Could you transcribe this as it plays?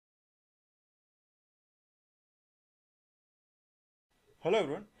Hello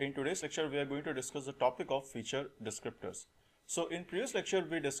everyone, in today's lecture we are going to discuss the topic of feature descriptors. So in previous lecture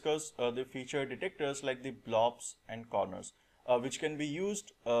we discussed the feature detectors like the blobs and corners which can be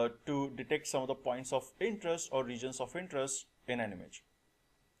used to detect some of the points of interest or regions of interest in an image.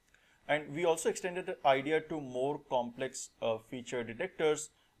 And we also extended the idea to more complex feature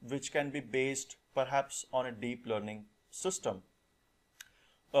detectors which can be based perhaps on a deep learning system.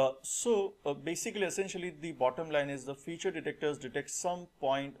 Basically, essentially, the bottom line is the feature detectors detect some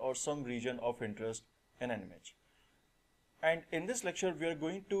point or some region of interest in an image. And in this lecture, we are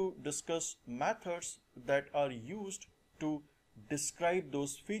going to discuss methods that are used to describe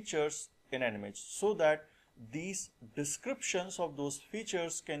those features in an image so that these descriptions of those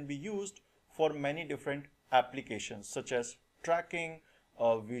features can be used for many different applications such as tracking,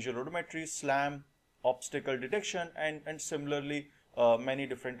 visual odometry, SLAM, obstacle detection, and similarly many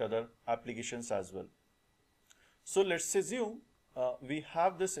different other applications as well. So let's assume we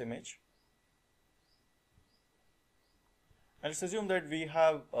have this image, and let's assume that we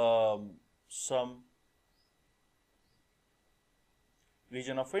have some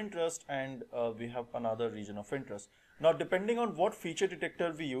region of interest and we have another region of interest. Now depending on what feature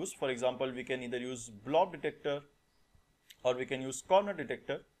detector we use, for example, we can either use blob detector or we can use corner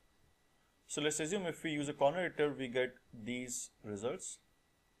detector. So let's assume if we use a corner detector, we get these results.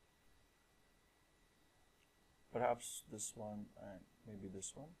 Perhaps this one and maybe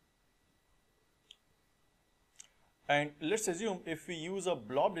this one. And let's assume if we use a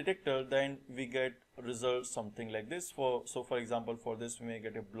blob detector, then we get results something like this. So for example, for this we may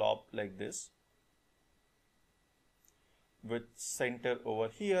get a blob like this with center over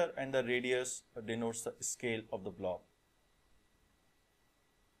here, and the radius denotes the scale of the blob.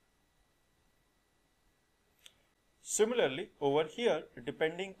 Similarly, over here,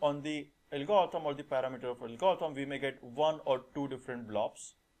 depending on the algorithm or the parameter of algorithm, we may get one or two different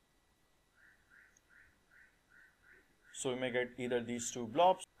blobs. So we may get either these two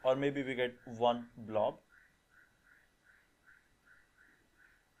blobs or maybe we get one blob,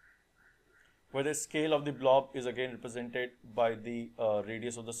 where the scale of the blob is again represented by the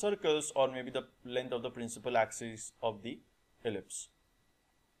radius of the circles or maybe the length of the principal axis of the ellipse.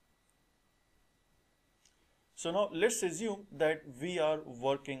 So now let's assume that we are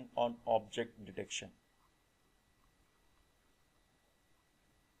working on object detection.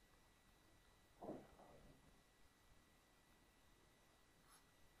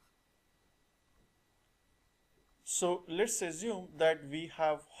 So let's assume that we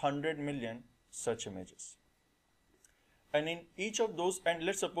have 100 million such images. And in each of those, and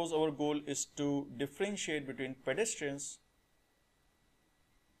let's suppose our goal is to differentiate between pedestrians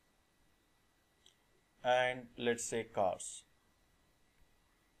and let's say cars.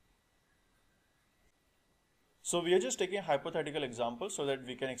 So we are just taking a hypothetical example so that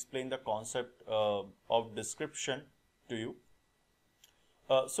we can explain the concept of description to you.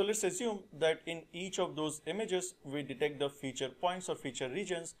 So let's assume that in each of those images we detect the feature points or feature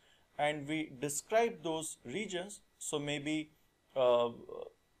regions and we describe those regions. So maybe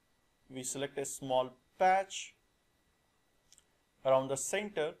we select a small patch around the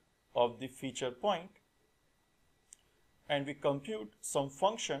center of the feature point and we compute some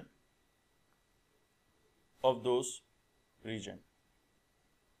function of those region.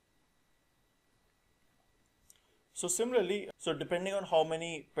 So similarly, so depending on how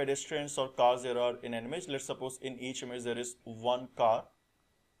many pedestrians or cars there are in an image, let's suppose in each image there is one car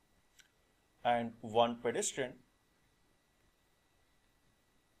and one pedestrian,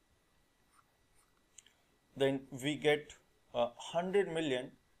 then we get 100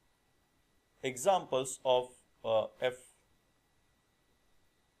 million examples of F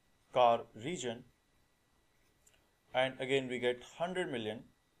car region, and again we get 100 million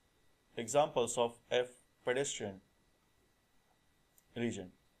examples of F pedestrian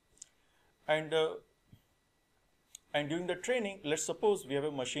region. And during the training, let's suppose we have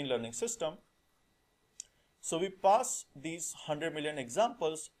a machine learning system. So we pass these 100 million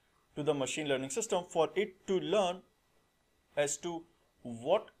examples to the machine learning system for it to learn as to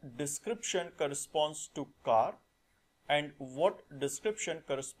what description corresponds to car and what description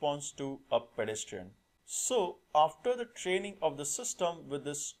corresponds to a pedestrian. So after the training of the system with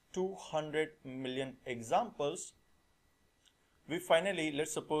this 200 million examples, we finally,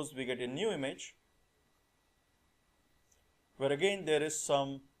 let's suppose we get a new image where again there is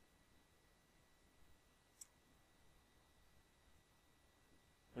some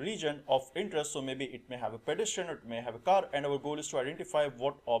region of interest. So maybe it may have a pedestrian or it may have a car, and our goal is to identify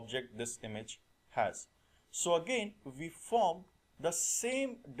what object this image has. So again we form the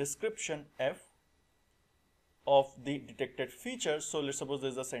same description F of the detected feature. So let's suppose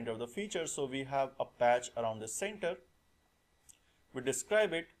this is the center of the feature. So we have a patch around the center. We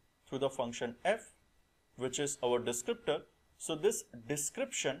describe it through the function f, which is our descriptor. So this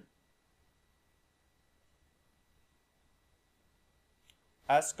description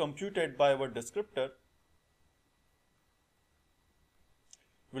as computed by our descriptor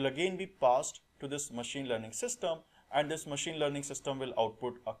will again be passed to this machine learning system, and this machine learning system will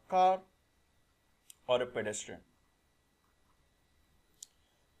output a car or a pedestrian.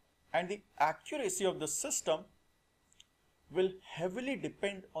 And the accuracy of the system will heavily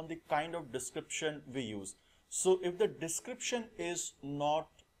depend on the kind of description we use. So if the description is not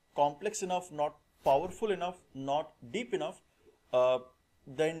complex enough, not powerful enough, not deep enough,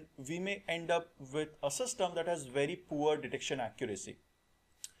 then we may end up with a system that has very poor detection accuracy.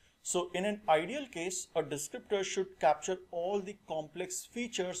 So in an ideal case, a descriptor should capture all the complex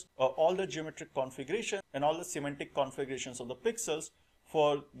features, all the geometric configurations and all the semantic configurations of the pixels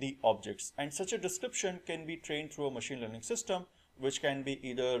for the objects. And such a description can be trained through a machine learning system, which can be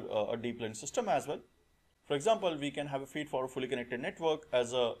either a deep learning system as well. For example, we can have a feed-forward fully connected network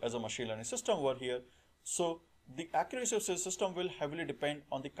as a machine learning system over here. So the accuracy of the system will heavily depend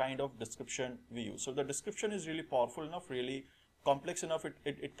on the kind of description we use. So the description is really powerful enough, really complex enough,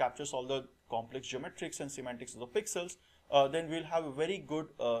 it captures all the complex geometrics and semantics of the pixels, then we'll have a very good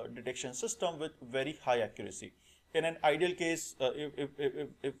detection system with very high accuracy. In an ideal case,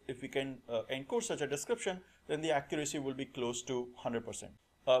 if we can encode such a description, then the accuracy will be close to 100%.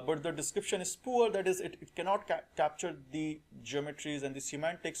 But the description is poor, that is, it cannot capture the geometries and the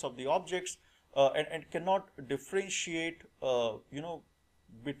semantics of the objects, and cannot differentiate,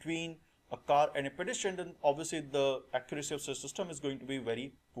 between a car and a pedestrian, then obviously the accuracy of the system is going to be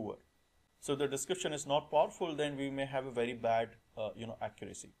very poor. So the description is not powerful, then we may have a very bad,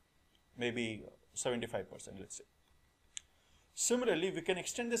 accuracy, maybe 75%, let's say. Similarly, we can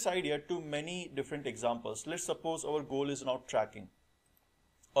extend this idea to many different examples. Let's suppose our goal is now tracking,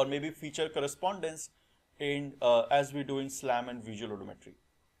 or maybe feature correspondence in as we do in SLAM and visual odometry.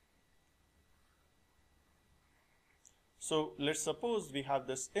 So let's suppose we have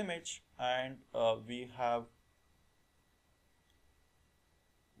this image and we have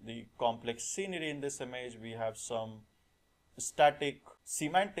the complex scenery in this image, we have some static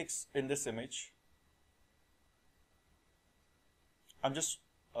semantics in this image. I'm just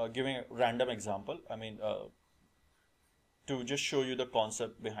giving a random example, to just show you the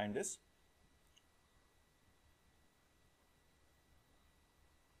concept behind this.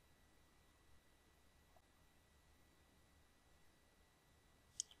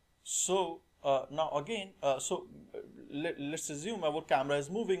 So now again, let's assume our camera is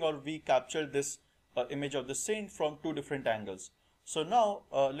moving, or we capture this image of the scene from two different angles. So now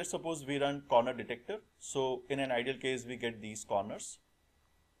let's suppose we run corner detector. So in an ideal case, we get these corners.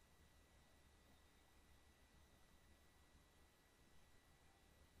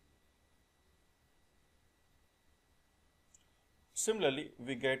 Similarly,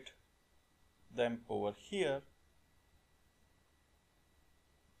 we get them over here.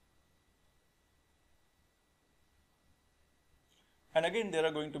 And again, there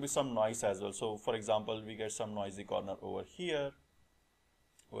are going to be some noise as well. So for example, we get some noisy corner over here,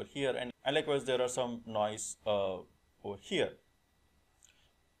 and likewise there are some noise over here.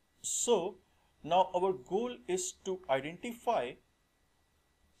 So now our goal is to identify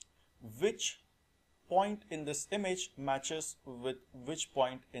which point in this image matches with which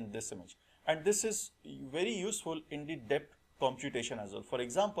point in this image. And this is very useful in the depth computation as well. For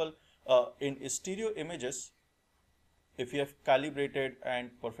example, in stereo images, if we have calibrated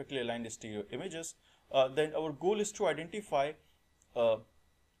and perfectly aligned stereo images, then our goal is to identify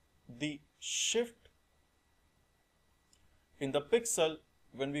the shift in the pixel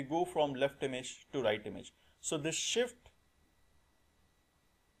when we go from left image to right image. So this shift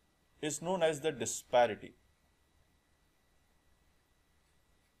is known as the disparity.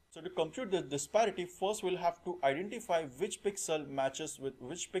 So to compute the disparity, first we'll have to identify which pixel matches with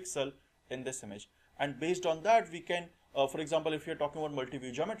which pixel in this image. And based on that, we can, for example, if you're talking about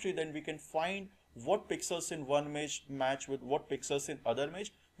multi-view geometry, then we can find what pixels in one image match with what pixels in other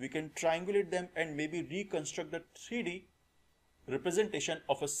image. We can triangulate them and maybe reconstruct the 3D representation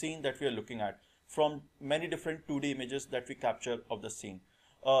of a scene that we are looking at from many different 2D images that we capture of the scene.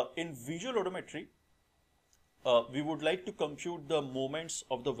 In visual odometry, we would like to compute the movements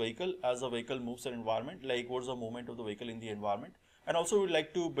of the vehicle as a vehicle moves in environment, like what's the movement of the vehicle in the environment, and also we would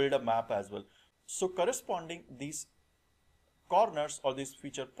like to build a map as well. So corresponding these corners or these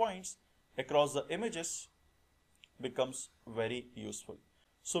feature points across the images becomes very useful.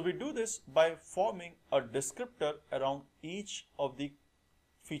 So we do this by forming a descriptor around each of the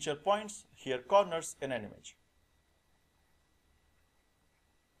feature points, here corners, in an image.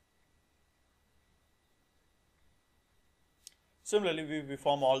 Similarly, we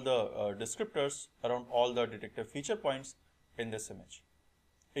form all the descriptors around all the detected feature points in this image,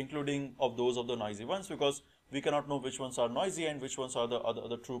 including of those of the noisy ones, because we cannot know which ones are noisy and which ones are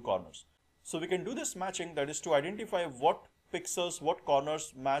the true corners. So we can do this matching, that is to identify what pixels, what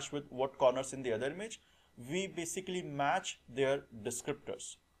corners match with what corners in the other image. We basically match their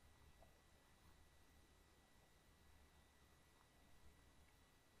descriptors.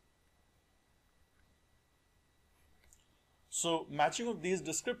 So matching of these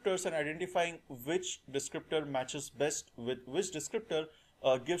descriptors and identifying which descriptor matches best with which descriptor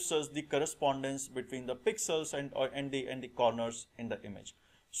gives us the correspondence between the pixels and the corners in the image.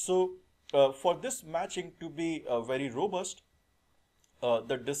 So for this matching to be very robust,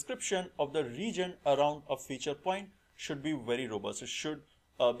 the description of the region around a feature point should be very robust. It should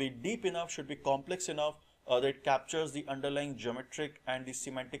be deep enough, should be complex enough that it captures the underlying geometric and the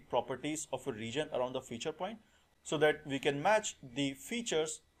semantic properties of a region around the feature point, so that we can match the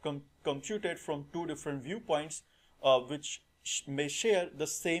features computed from two different viewpoints which may share the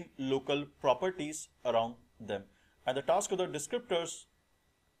same local properties around them. And the task of the descriptors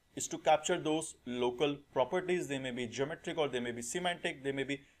is to capture those local properties. They may be geometric or they may be semantic, they may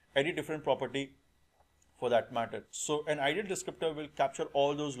be any different property for that matter. So an ideal descriptor will capture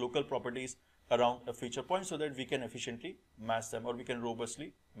all those local properties around a feature point so that we can efficiently match them, or we can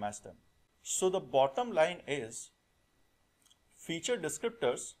robustly match them. So the bottom line is feature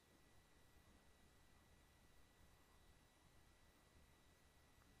descriptors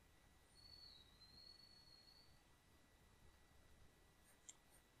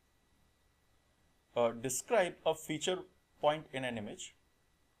describe a feature point in an image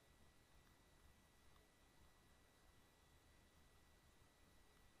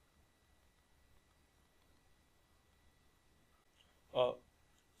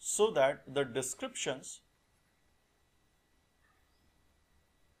so that the descriptions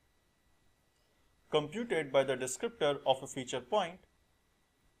computed by the descriptor of a feature point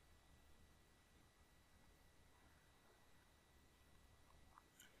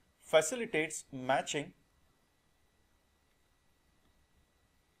facilitates matching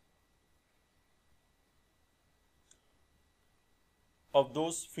of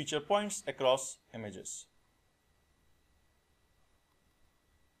those feature points across images.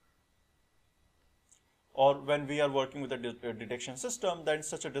 Or when we are working with a detection system, then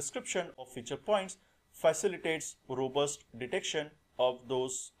such a description of feature points facilitates robust detection of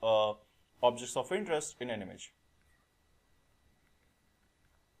those objects of interest in an image.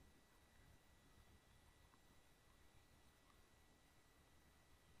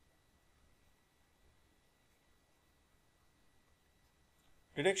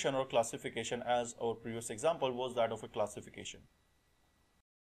 Detection or classification, as our previous example was that of a classification.